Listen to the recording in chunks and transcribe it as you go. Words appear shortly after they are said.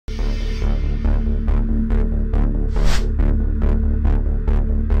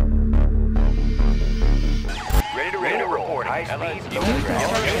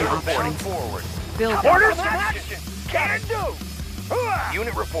Building. Orders in action! Can do!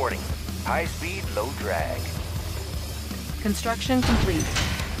 Unit reporting. High speed, low drag. Construction complete.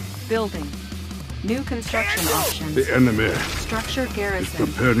 Building. New construction options. The enemy Structure is garrison.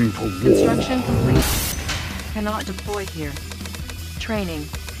 preparing for war. Construction complete. Cannot deploy here. Training.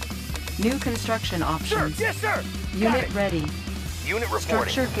 New construction Sir, options. yes, sir! Unit ready. Unit reporting.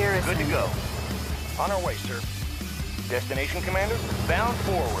 Structure garrison. Good to go. On our way, sir. Destination, Commander? Bound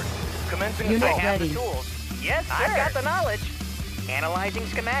forward. Commencing Unit assault. ready. Tools. Yes, sir. I've got the knowledge. Analyzing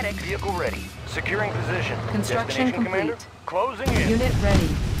schematics. Vehicle ready. Securing position. Construction Destination, Commander? complete. Closing in. Unit ready.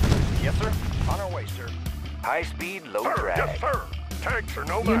 Yes, sir. On our way, sir. High speed, low drag. Yes, sir. Tanks are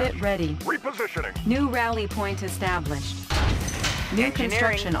no Unit match. ready. Repositioning. New rally point established. New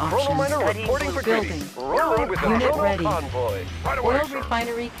construction Chrono options. miner reporting for Building. duty. Rolling with the Unit chrono ready. convoy. Right away, Oil sir.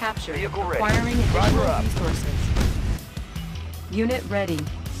 refinery captured. Vehicle ready. Acquiring Driver additional up. resources. Unit ready.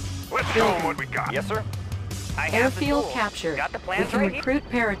 Let's show Building. them what we got. Yes, sir. I have the Airfield tools. captured. Got the We plans can right here. recruit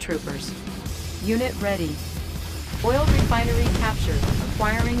paratroopers. Unit ready. Oil refinery captured.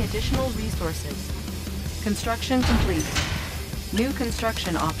 Acquiring additional resources. Construction complete. New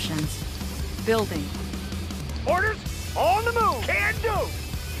construction options. Building. Orders on the move. Can do.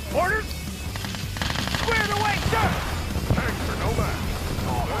 Orders squared away, sir. Tanks are no match.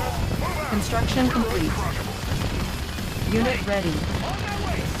 Move out. Construction complete. Uncrushable. Unit ready. On their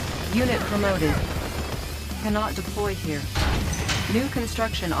way. Unit promoted. Cannot deploy here. New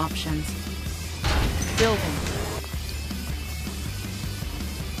construction options. Building.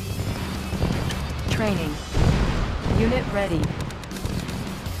 Training. Unit ready.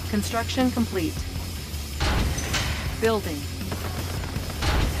 Construction complete. Building.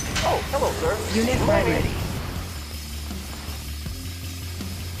 Oh, hello, sir. Unit ready.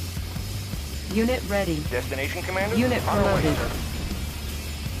 Unit ready. Destination, Commander? Unit On our way, promoted.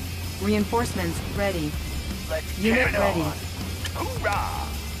 sir. Reinforcements ready. Let's Unit get it ready. on. Hoorah!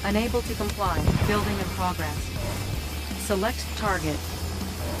 Unable to comply. Building in progress. Select target.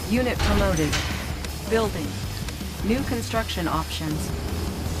 Unit promoted. Building. New construction options.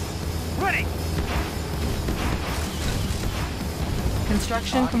 Ready.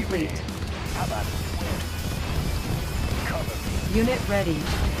 Construction complete. How about it? Cover me. Unit ready.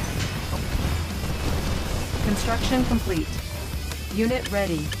 Construction complete. Unit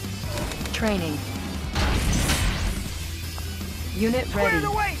ready. Training. Unit Squared ready.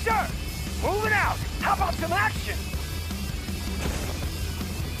 away, sir. Moving out. How about some action?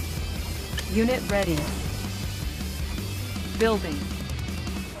 Unit ready. Building.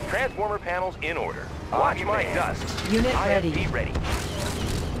 Transformer panels in order. Watch my dust. Unit ready. IFP ready.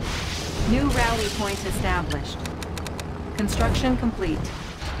 New rally point established. Construction complete.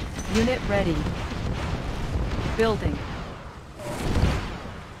 Unit ready. Building.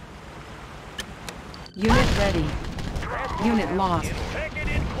 Unit ready. Unit lost. Take it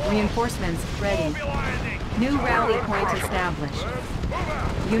in close. Reinforcements ready. Mobilizing. New rally point established.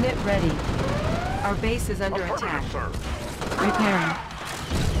 Unit ready. Our base is under attack. Sir. Repairing.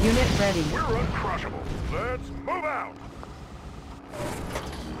 Unit ready. We're uncrushable. Let's move out.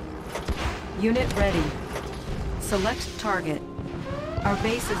 Unit ready. Select target. Our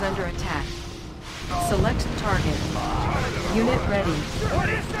base is under attack. Select target. Unit ready.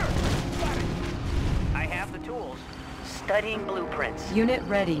 Orders, sir. I have the tools. Studying blueprints. Unit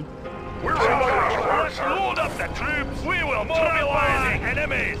ready. We're uncrushable. Let's load up the troops. We will mobilize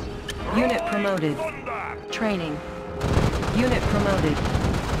enemies. Unit promoted. Training. Unit promoted.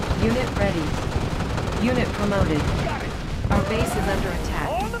 Unit ready. Unit promoted. Our base is under attack.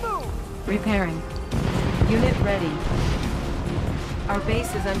 On the move. Repairing. Unit ready. Our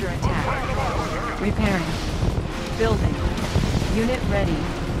base is under attack. Repairing. Building. Unit ready.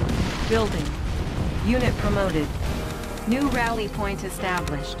 Building. Unit promoted. New rally point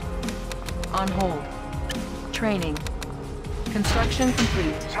established. On hold. Training. Construction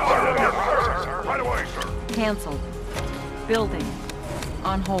complete. Right away, sir. Cancelled. Building.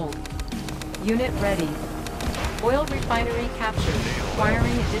 On hold. Unit ready. Oil refinery captured.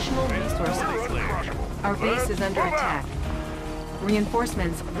 Acquiring additional resources. Our base is under attack.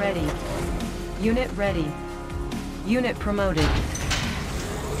 Reinforcements ready. Unit ready. Unit promoted.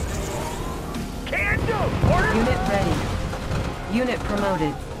 Can do. Orders. Unit ready. Unit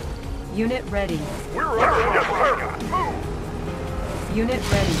promoted. Unit ready. We're uncrushable. Move. Unit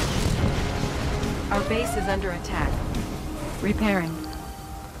ready. Our base is under attack. Repairing.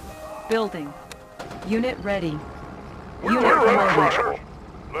 Building. Unit ready. Unit We're promoted. uncrushable.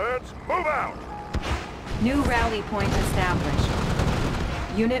 Let's move out. New rally point established.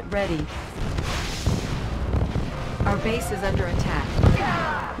 Unit ready. Our base is under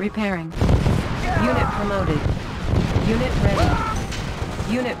attack. Repairing. Unit promoted. Unit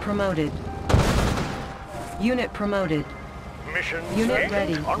ready. Unit promoted. Unit promoted. Mission Unit set.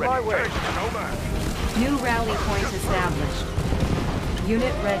 ready. On my way. New rally point established.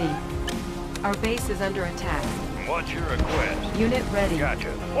 Unit ready. Our base is under attack. What's your request? Unit ready.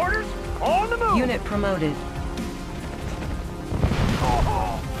 Gotcha. Orders on the move. Unit promoted.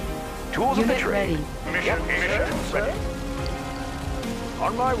 Tools of the Unit trade. ready. Mission ready.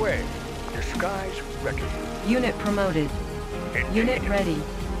 On my way. Disguise ready. Unit promoted. Indeed. Unit ready.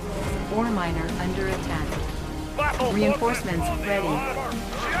 Ore miner under attack. Battle Reinforcements forces on the ready. alarm.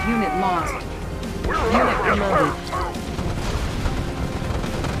 Unit lost. We're Unit ready. promoted.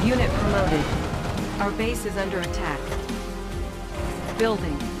 Unit promoted. Our base is under attack.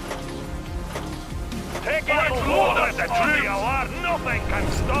 Building. Take it on the alarm. Nothing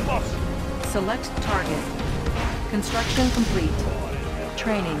can stop us. Select target. Construction complete.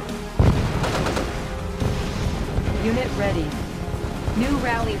 Training. Unit ready. New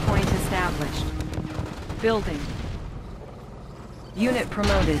rally point established. Building. Unit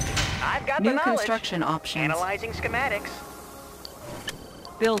promoted. I've got the New knowledge. construction options. Analyzing schematics.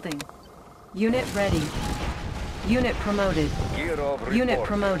 Building. Unit ready. Unit promoted. Gear of Unit report.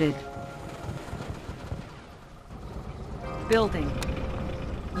 promoted. Building.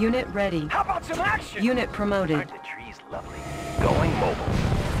 Unit ready. How about some action? Unit promoted. Aren't the trees lovely? Going mobile.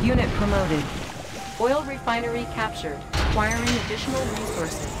 Unit promoted. Oil refinery captured. Acquiring additional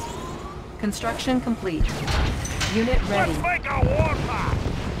resources. Construction complete. Unit ready. Let's make a warpath.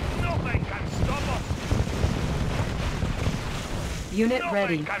 Nothing can stop us. Unit Nothing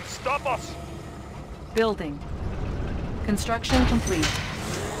ready. can stop us. Building. Construction complete.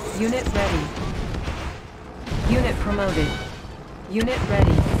 Unit ready. Unit promoted. Unit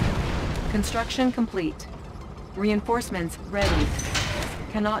ready. Construction complete. Reinforcements ready.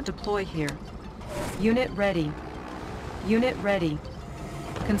 Cannot deploy here. Unit ready. Unit ready.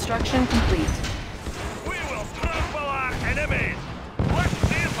 Construction complete. We will trample our enemies. Let's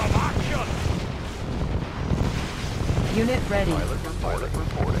see some action. Unit ready. Pilot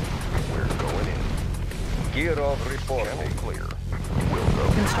reporting. We're going in. Gear of report. Channel clear. We'll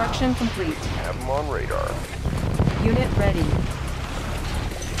go. Construction complete. Have them on radar. Unit ready.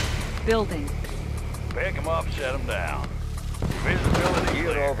 Building. Pick them up, set them down. Visibility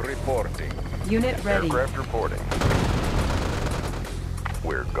Gear clear. of reporting. Unit ready. Aircraft reporting.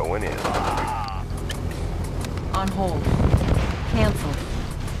 We're going in. On hold. Cancelled.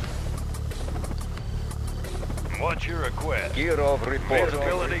 What's your request? Gear of report.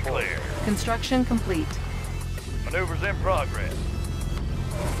 Visibility clear. Construction complete. Maneuvers in progress.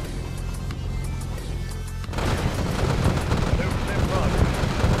 Maneuvers in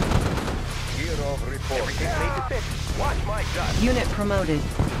progress. Gear of report. Everything's made to fit. Watch my guts. Unit promoted.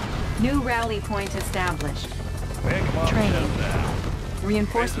 New rally point established. Pick them up, Training. set them down.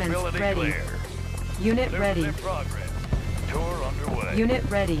 Reinforcements Visibility ready. clear. Unit Maneuvers ready. in progress. Tour underway. Unit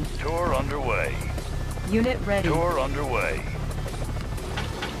ready. Tour underway. Unit ready. Tour underway.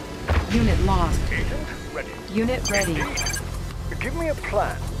 Unit lost. Agent ready. Unit ready. Give me a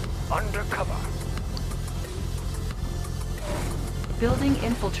plan. Undercover. Building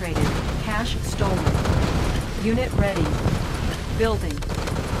infiltrated. Cash stolen. Unit ready. Building.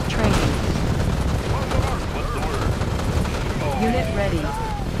 Training. What's the word? Unit ready.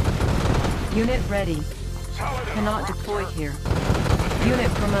 Unit ready. Cannot deploy here.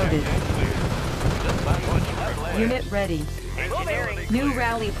 Unit promoted. Unit ready. Engineering. New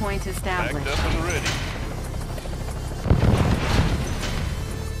rally point established. and ready.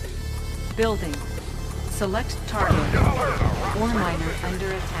 Building. Select target. Ore miner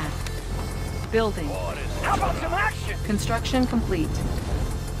under attack. Building. How about some action? Construction complete.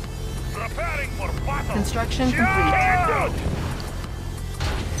 Preparing for battle. Construction complete. Can do.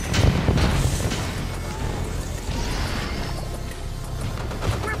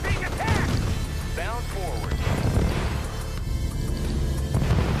 We're being attacked. Bound forward.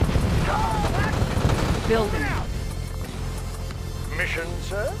 Building. Mission,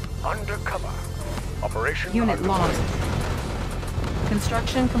 sir. Undercover. Operation Unit underway. lost.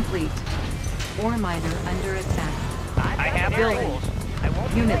 Construction complete. Ore miner under attack. I have Building. rules. I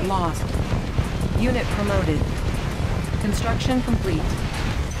won't be Unit late. lost. Unit promoted. Construction complete.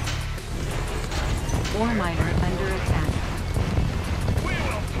 Ore miner under attack. We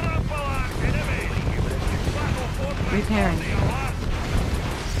will trample our enemies. Battle forces Repairing. on the alarm.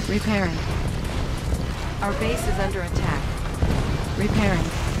 Repairing. Our base is under attack. Repairing.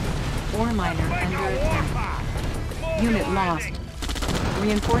 Ore miner Make under a attack. warpath. Unit lost.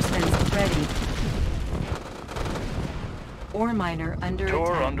 Reinforcements ready. Ore miner under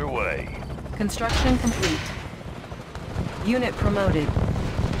Tour attack. underway. Construction complete. Unit promoted.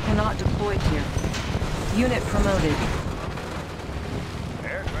 Cannot deploy here. Unit promoted.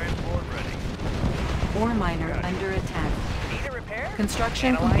 Air transport ready. Ore miner under attack. Need a repair?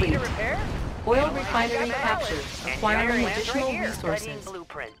 Construction Need complete. a repair? Oil refinery captured. Acquiring Engineering lands additional right here. Studying resources.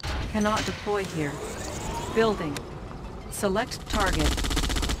 blueprint. Cannot deploy here. Building. Select target.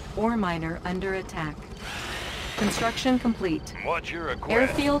 Ore miner under attack. Construction complete. What's your request?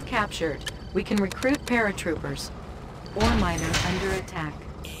 Airfield captured. We can recruit paratroopers. Ore miner under attack.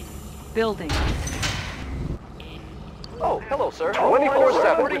 Building. Oh, hello, sir.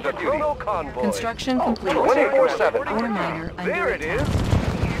 24/7 with the Chrono Convoy. Construction complete. 24/7. Ore miner under There it attack. is.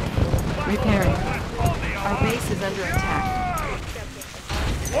 Repairing. Our base is under attack.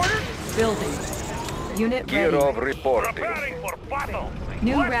 Orders? Building. Unit Gear ready. of reporting. Preparing for battle.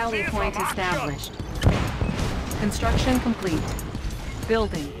 New Let's rally see point some action. established. Construction complete.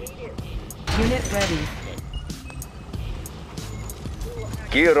 Building. Unit ready.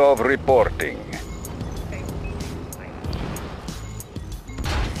 Gear of reporting.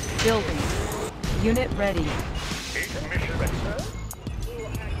 Building. Unit ready. Mission ready, sir.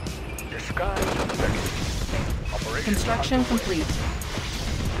 Disguise operation. Construction complete.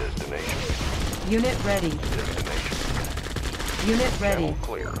 Destination. Unit ready. Destination. Unit ready. Channel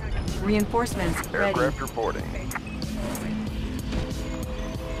clear. Reinforcements ready. Aircraft reporting.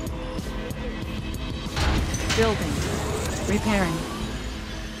 Building. Repairing.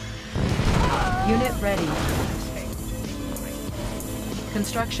 Unit ready.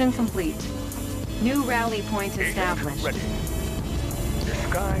 Construction complete. New rally point established. Ready.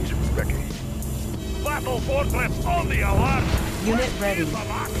 Disguise ready. Battle fortress on the alert. Unit ready. Some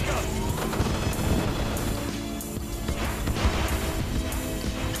action.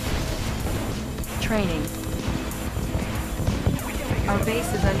 Training. Our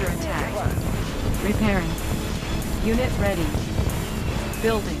base is under attack. Repairing. Unit ready.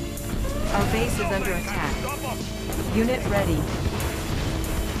 Building. Our base is under attack. Unit ready.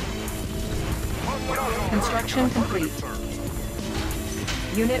 Construction complete.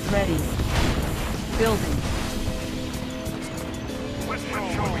 Unit ready. Building.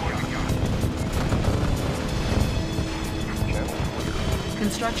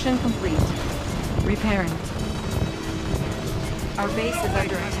 Construction complete. Repairing. Our base is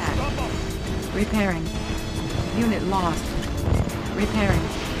under attack. Repairing. Unit lost. Repairing.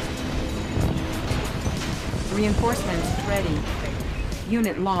 Reinforcements ready.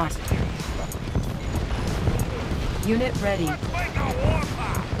 Unit lost. Unit ready.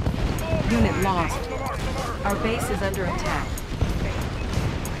 Unit lost. Our base is under attack.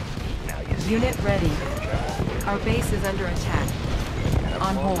 Unit ready. Our base is under attack.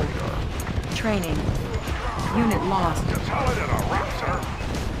 On hold. Training. Unit lost. Solid in a rock, sir.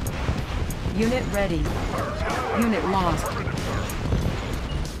 Unit ready. Unit lost.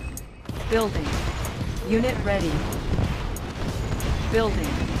 Building. Unit ready. Building.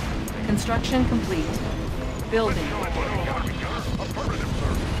 Construction complete. Building.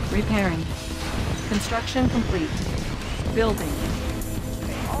 Repairing. Construction complete. Building.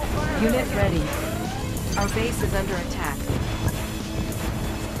 Unit ready. Our base is under attack.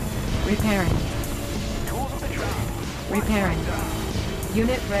 Repairing. Repairing.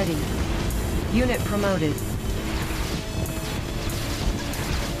 Unit ready. Unit promoted.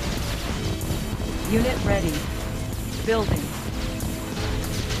 Unit ready. Building.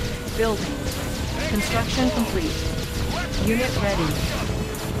 Building. Construction complete. Unit ready.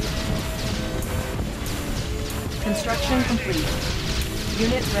 Construction complete.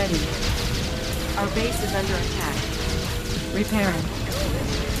 Unit ready. Our base is under attack. Repairing.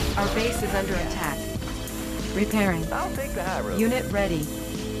 Our base is under attack. Repairing. I'll take the high road. Unit ready.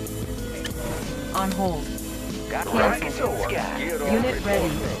 On hold. Got Cancel. rockets in the sky. Gear of Unit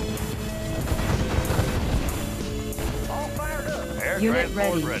ready. All fired up. Air Unit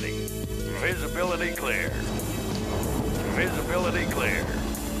transport ready. Visibility clear. Visibility clear.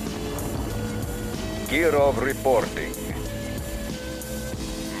 Gear of reporting.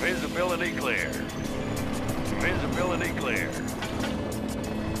 Visibility clear. Visibility clear.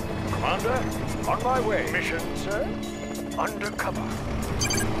 Commander, on my way. Mission, sir? Undercover.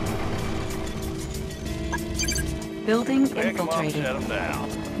 Building Pick 'em up, infiltrated. set 'em down.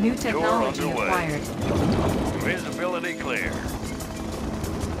 New technology underway. acquired. Visibility clear.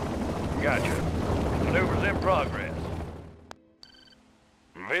 Gotcha. Maneuvers in progress.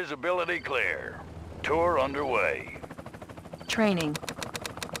 Visibility clear. Tour underway. Training.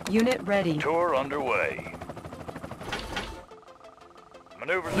 Unit ready. Tour underway.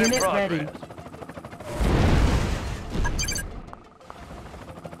 Maneuvers in Unit progress. ready.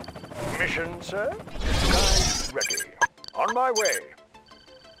 position, sir. Disguise ready. On my way.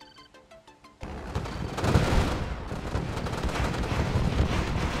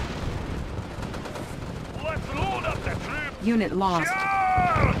 Let's load up the troop. Unit lost.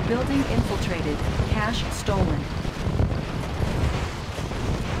 Charge! Building infiltrated. Cash stolen.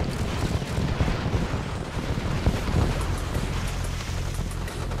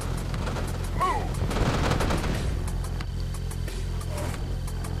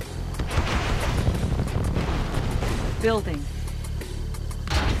 Building.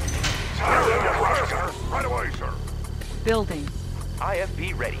 Right away, sir. Building.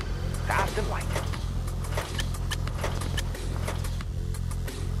 IFV ready. Fast and light.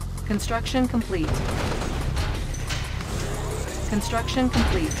 Construction complete. Construction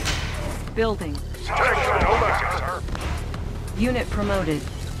complete. Building. Attention, no message, sir. Unit promoted.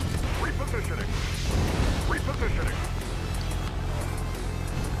 Repositioning. Repositioning.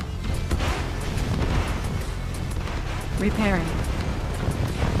 Repairing.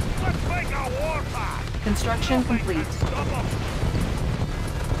 Let's make a warpath. Construction complete. Stop 'em.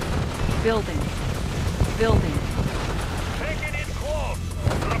 Building. Building. Taking it close.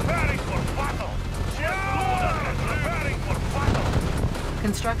 Preparing for battle. Charge! Preparing for battle.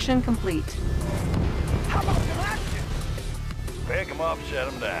 Construction complete. How about some action? Pick him up, set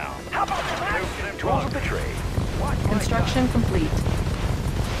him down. How about some action? Tools of the trade. Construction complete.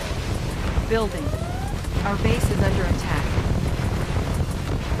 Building. Our base is under attack.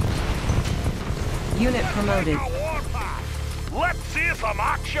 Unit promoted. Make a warpath. Let's see some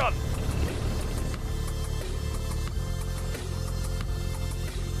action.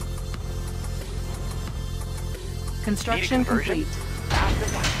 Construction Need a conversion? complete. Fast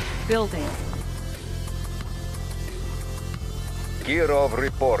and light. Building. Kirov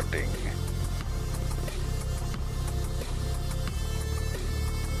reporting.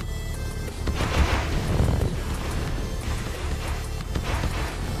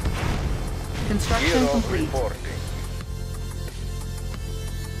 Construction Kirov complete. reporting.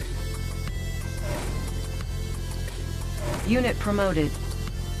 Unit promoted.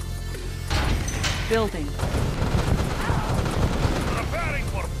 Building. Preparing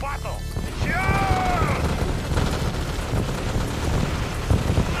for battle. Charge!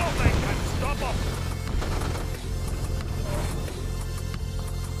 Nothing can stop us.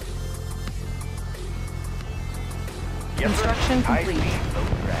 Construction High complete. speed, low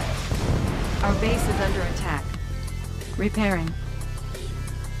drag. Our base is under attack. Repairing.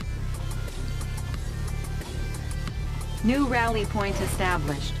 New rally point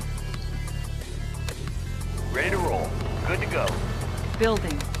established. Ready to roll. Good to go.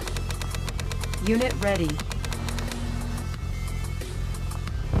 Building. Unit ready.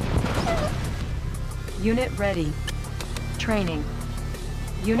 Unit ready. Training.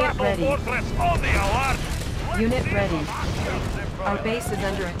 Unit Battle ready. fortress on the alert. Let's Unit see ready. some action. Our base is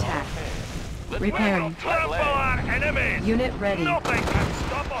under attack. Repairing. Trample our enemies. Unit ready. Nothing can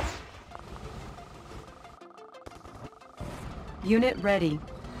stop us. Unit ready.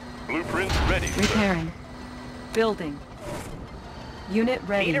 Blueprint ready. Repairing. Building. Unit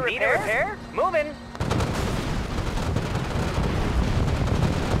ready. Need a repair? Moving.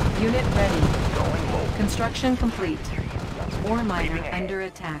 Unit ready. Going low. Construction complete. Ore miner Leaving ahead. under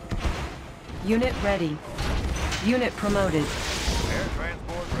attack. Unit ready. Unit promoted. Air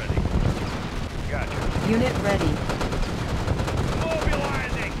transport ready. Gotcha. Unit ready.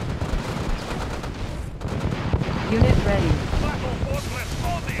 Mobilizing. Unit ready. Battle fortress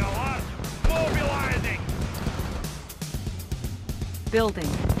on the alert. Mobilizing. Building.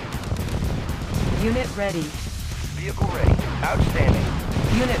 Unit ready. Vehicle ready. Outstanding.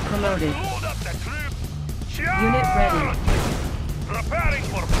 Unit promoted. Load up the troops. Charge! Unit ready. Preparing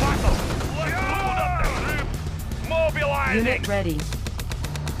for battle. Let's load up the troops. Mobilizing. Unit ready.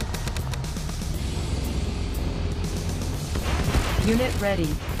 Unit ready.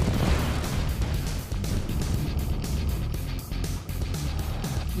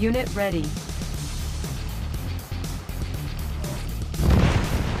 Unit ready.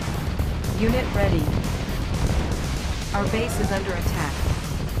 Unit ready. Our base is under attack.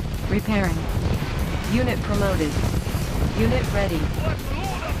 Repairing. Unit promoted. Unit ready. Let's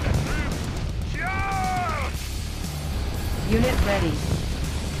load up the troops. Charge! Unit ready.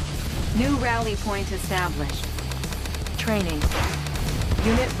 New rally point established. Training.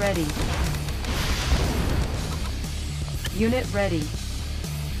 Unit ready. Unit ready.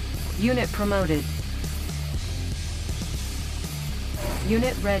 Unit promoted.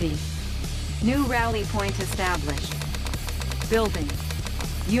 Unit ready. New rally point established. Building.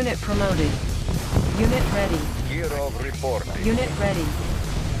 Unit promoted. Unit ready. Kirov reporting. Unit ready.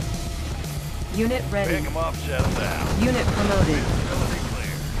 Unit ready. Pick 'em up, set 'em down. Unit promoted. Visibility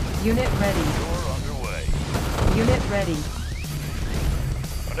clear. Unit ready. Door underway. Unit ready.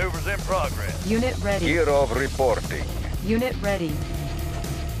 Maneuvers in progress. Unit ready. Gear of reporting. Unit ready.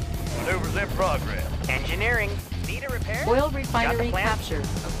 Maneuvers in progress. Engineering. Need a repair? Oil refinery plan? captured.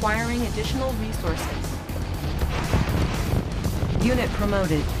 Acquiring additional resources. Unit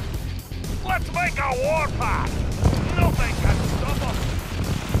promoted. Let's make a warpath. Nothing can stop us.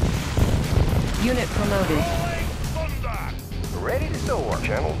 Unit promoted. Rolling thunder. Ready to soar.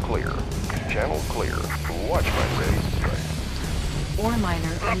 Channel clear. Channel clear. Watchman ready. Ore miner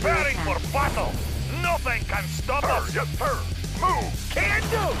under Preparing for attack. battle. Nothing can stop us. Yes, sir. Move. Can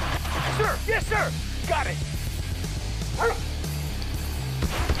do! Sir, yes, sir! Got it!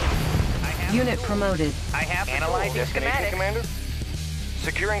 Unit promoted. I have analyzing Destination, schematics. Commander?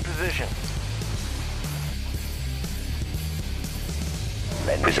 Securing position.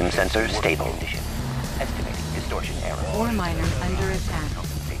 Prism sensor stable. Estimating distortion error. Ore miner under attack.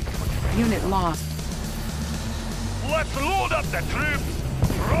 Unit lost. Let's load up the troops.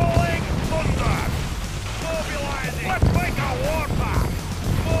 Rolling thunder. Mobilizing. Let's make a warpath.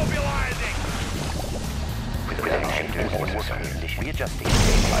 Mobilizing. Prism tank in order, sir. Readjusting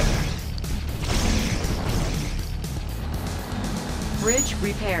stabilizers. Bridge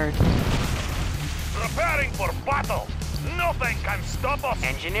repaired. Preparing for battle. Nothing can stop us.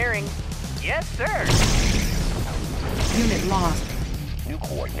 Engineering. Yes, sir. Unit lost. New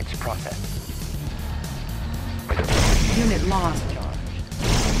coordinates processed. Unit lost.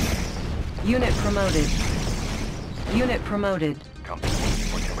 Unit promoted. Unit promoted. Compensating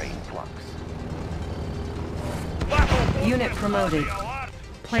for terrain flux. Battle forces Unit promoted. on the alert.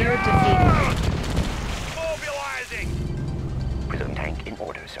 Player defeated. Mobilizing. Prism tank in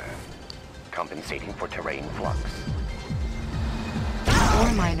order, sir. Compensating for terrain flux.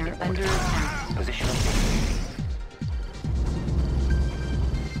 Ore miner under attack. Positional.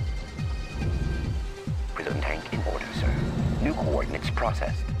 Prism tank in order, sir. New coordinates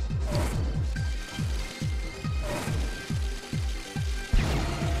processed.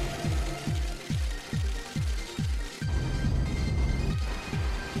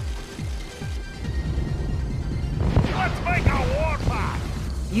 Let's make a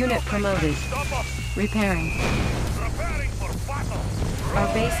warpath. Unit promoted. Stop us. Repairing. Preparing for battle.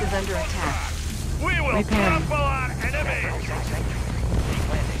 Our base is under attack. We will Repairing. trample our enemies.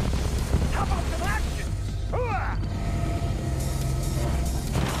 How about some action? Hooah!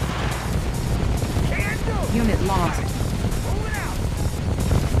 Can do! Unit lost. Moving out!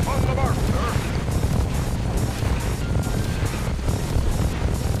 On the mark, sir.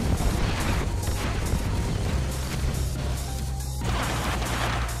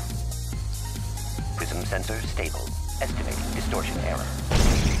 Prism sensor stable. Estimating distortion error.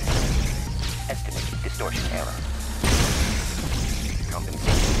 Estimating distortion error.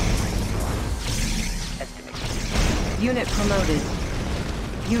 Compensation. Estimating Unit promoted.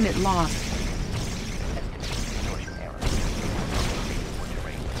 Unit lost. estimating distortion error. For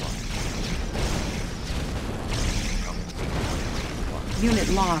terrain flux. Compensating for terrain flux. Unit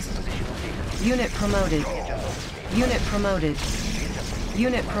lost. Positional data. Unit promoted. Unit promoted.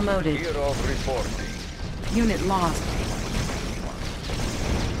 Unit promoted. Gear of reporting. Unit lost.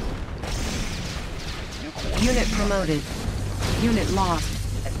 New coordinates. Unit promoted. Unit lost.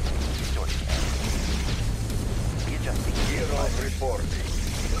 Estimating distortion error. Readjusting Gear of reporting.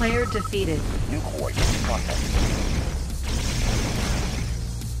 Player defeated. new coordinates processed.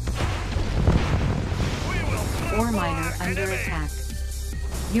 We will trample Ore miner our under enemies. attack.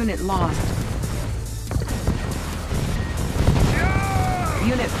 Unit lost.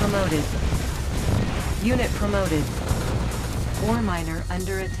 Unit promoted. Unit promoted. Ore miner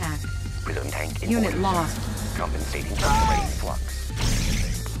under attack. Prism tank in Unit order. lost. Compensating for terrain flux.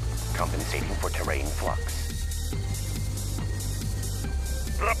 Compensating for terrain flux.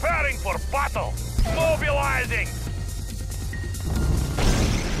 Preparing for battle. Mobilizing.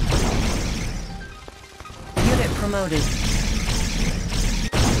 Unit promoted.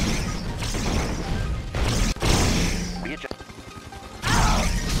 Readjust.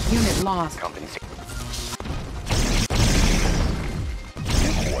 Unit lost. Compensate.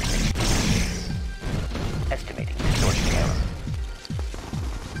 New coordinates. Estimating distortion error.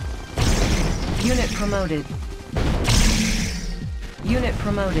 Unit promoted. Unit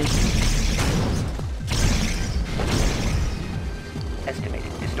promoted.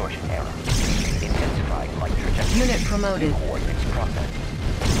 Estimating distortion error. Intensifying light trajectory. Unit promoted. New coordinates processed.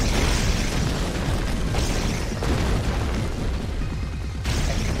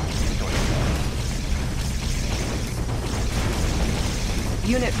 Estimating distortion error.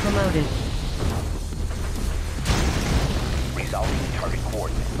 Unit promoted. target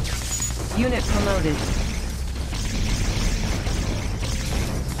coordinates. Unit promoted.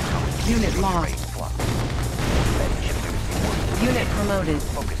 Unit Terrain lost. flux. Bed shifters working. Unit promoted.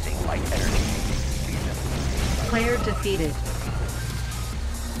 Focusing light energy. Player defeated.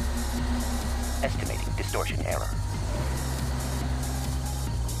 Estimating distortion error.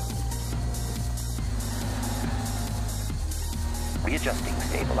 Readjusting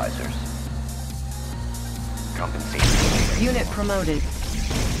stabilizers. Compensating. Unit promoted.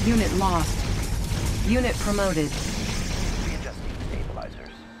 Unit lost. Unit promoted. Readjusting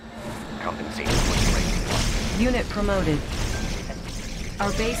stabilizers. Compensating for terrain flux. Unit promoted.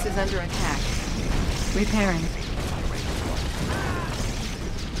 Our base is under attack. Repairing.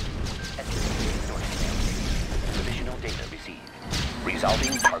 Estimating distortion error. Provisional data received.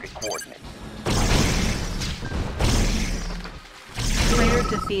 Resolving target coordinates. Player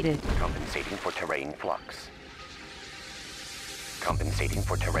defeated. Compensating for terrain flux. Compensating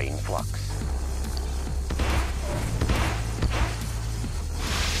for terrain flux.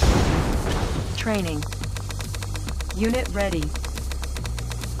 Training. Unit ready.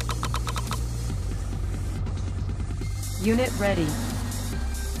 Unit ready.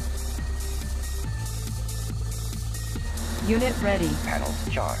 Unit ready. Panels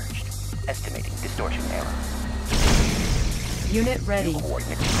charged. Estimating distortion error. Unit ready.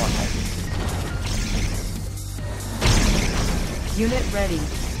 Coordinates processed. Unit ready.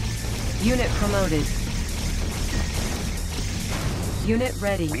 Unit promoted. Unit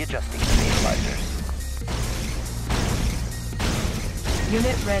ready. Readjusting stabilizers.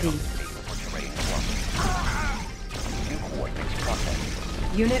 Unit ready. Compensating for terrain flux. New coordinates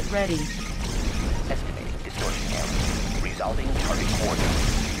processed. Unit ready. Estimating distortion error. Resolving target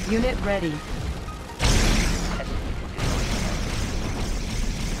coordinates. Unit ready. Estimating distortion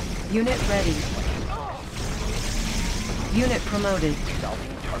error. Unit ready. Unit promoted.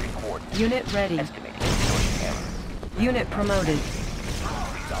 Resolving target coordinates. Unit ready. Estimating distortion error. Unit promoted.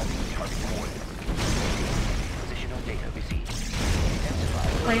 Resolving target coordinates. Positional data received. Intensify.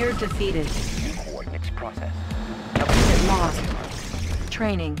 Player defeated. New coordinates processed. Unit lost.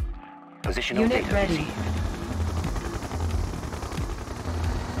 Training. Positional Unit data ready. received.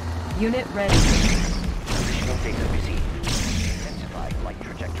 Unit ready. Positional data received. Intensifying light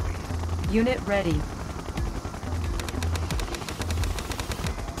trajectory. Unit ready.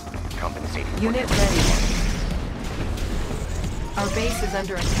 Compensating for Unit terrain ready. flux. Our base is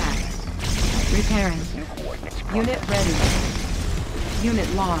under attack. Repairing. New coordinates processed. Unit ready. Unit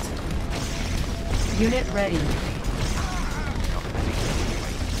lost. Unit ready.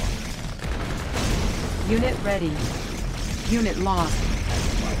 Unit ready. Unit lost.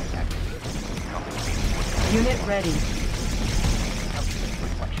 Unit ready.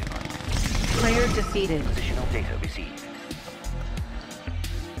 Player defeated. Positional data received.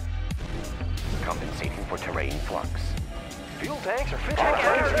 Compensating for terrain flux. Fuel tanks are 50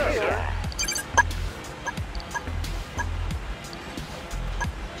 calories. Yeah.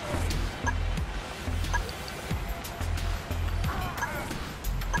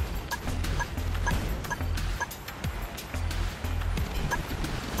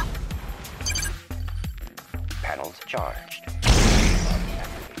 Panels charged.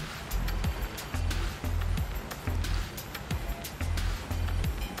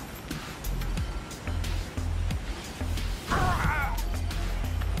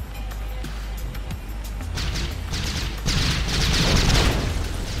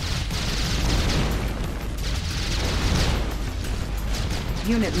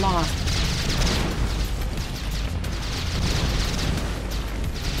 Unit lost.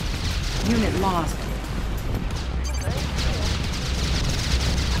 Unit lost.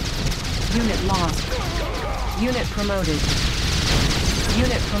 Unit lost. Unit promoted.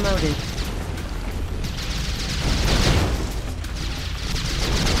 Unit promoted.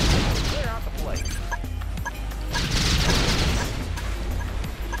 Clear out the place.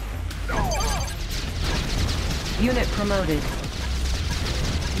 Unit promoted.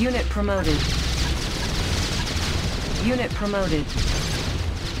 Unit promoted. Unit promoted.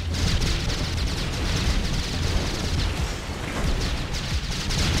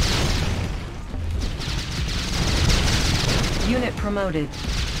 Unit promoted.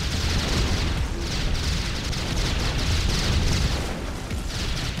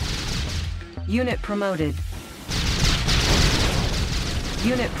 Unit promoted.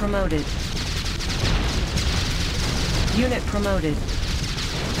 Unit promoted. Unit promoted.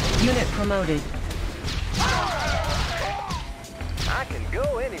 Unit promoted. I can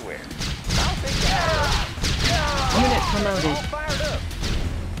go anywhere. I'll take that. Unit promoted. All fired up.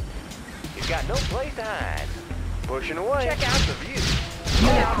 You've got no place to hide. Pushing away. Check out the view.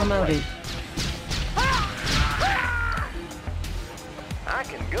 promoted. I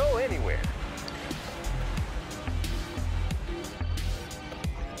can go anywhere.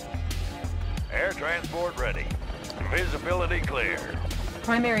 Air transport ready. Visibility clear.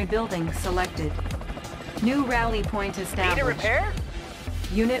 Primary building selected. New rally point Need a established. repair?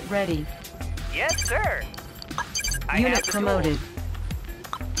 Unit ready. Yes, sir. I Unit have the promoted.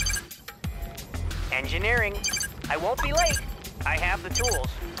 tools. Engineering. I won't be late. I have the tools.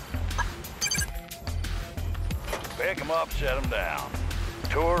 Pick them up, set them down.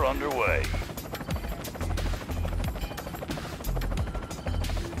 Tour underway.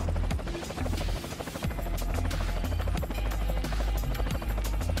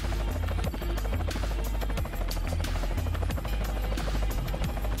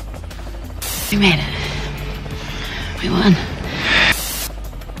 We made it. We won.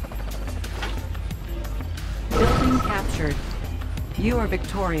 Building captured. You are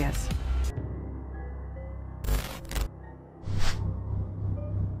victorious.